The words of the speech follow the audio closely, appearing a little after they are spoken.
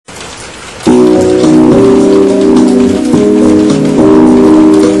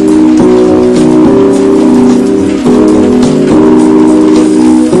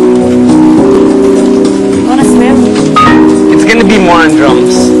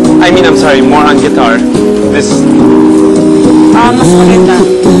I mean, I'm sorry, more on guitar. This. Mas maganda.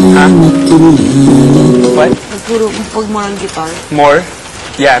 Huh? What? Pag more on guitar. More?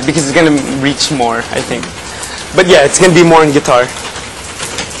 Yeah, because it's gonna reach more, I think. But yeah, it's gonna be more on guitar.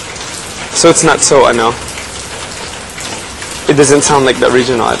 So it's not so, it doesn't sound like the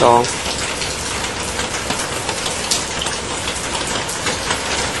original at all.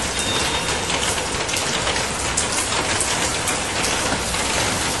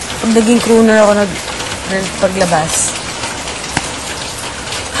 Pag naging crooner ako paglabas.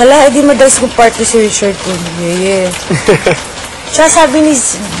 Hala, edi madalas kong party si Richard ko. Yeah. Tsaka sabi ni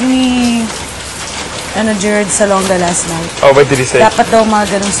Gerard Salonga last night. Oh, what did he say? Dapat daw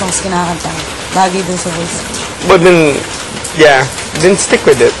mga ganong songs kinakanta. Bagay daw sa voice. But then, yeah, then stick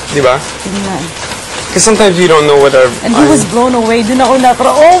with it, di ba? Hindi na. Because sometimes you don't know what our... And he was blown away. Doon ako na,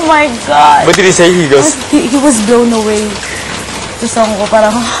 pero oh my God! What did he say? He goes... He was blown away. Sa song ko,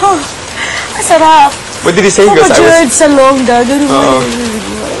 parang, masarap. What did he say? He goes, Gerard Salonga.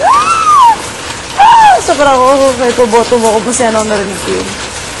 So parang, kaya ko, boto mo ko, masaya na narinig ko yun.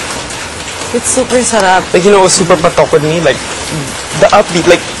 It's super sarap. Like, what's super patok with me? Like, the upbeat,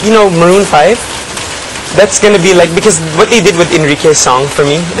 like, Maroon 5? That's gonna be like, because what they did with Enrique's song for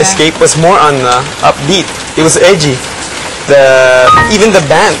me, yeah. Escape, was more on upbeat. It was edgy. Even the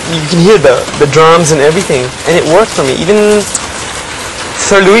band, you can hear the drums and everything, and it worked for me. Even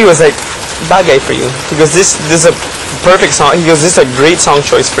Sir Louis was like, bagay for you. He goes, this is a perfect song. He goes, this is a great song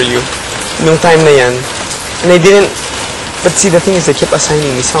choice for you. Nung time na yan. And I didn't, but see, the thing is, they kept assigning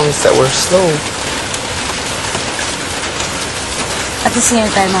me songs that were slow. At the same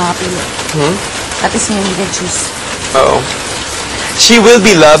time, makapili. At the same time, you can choose. Uh-oh. She Will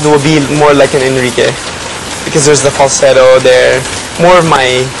Be Loved will be more like an Enrique. Because there's the falsetto there. More of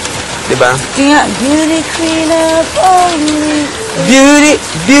my, diba? Kaya, beauty queen of only...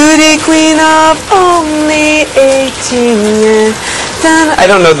 Beauty queen of only 18. I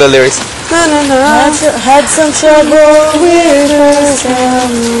don't know the lyrics. Had some trouble with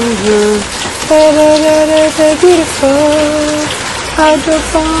herself. Beautiful. I drove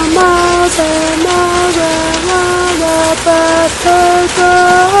for miles and miles and miles past her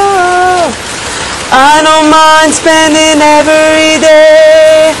door. I don't mind spending every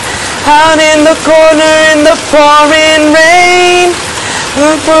day out in the corner in the pouring rain.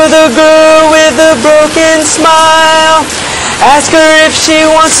 Look for the girl with the broken smile. Ask her if she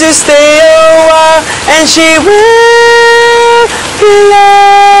wants to stay a while, and she will be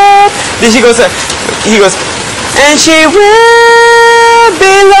loved. Then he goes, and she will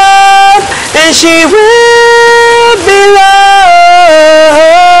be loved, and she will be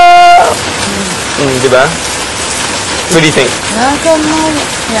loved. Diba? What do you think? Knock on my way.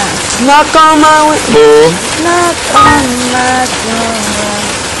 Yeah. Knock on my way. Oh. Knock on my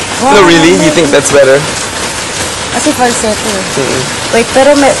door. No, really? You think that's better? Kasi falsetto eh. Wait,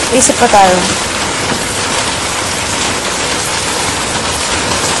 pero may isip pa tayo.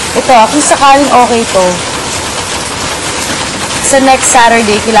 Ito, kung sakaling okay to, sa next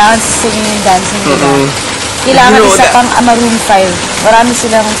Saturday, kailangan singing and dancing nila. Kailangan isa pang Maroon 5. Marami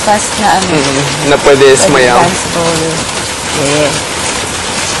silang fast na na pwede sumayaw. Yeah.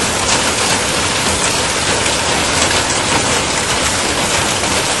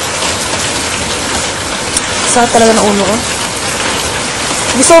 Sakit talaga ng ulo ko.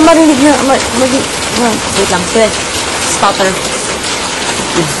 Gusto ko marinig na, wait lang, stutter.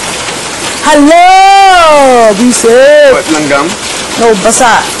 Hello! Bisip! What, langgam? No,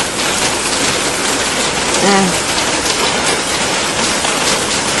 basa.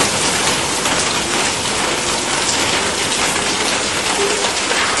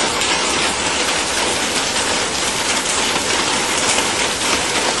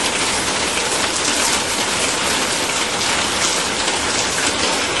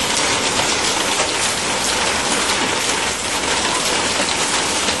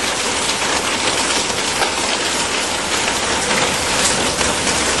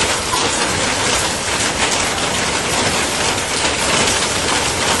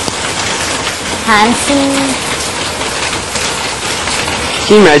 Handsome.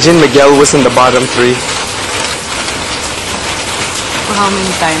 Can you imagine Miguel was in the bottom 3? For how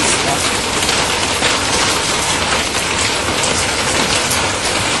many times that?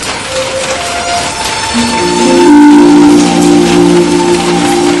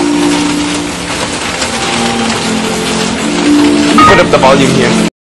 Put up the volume here.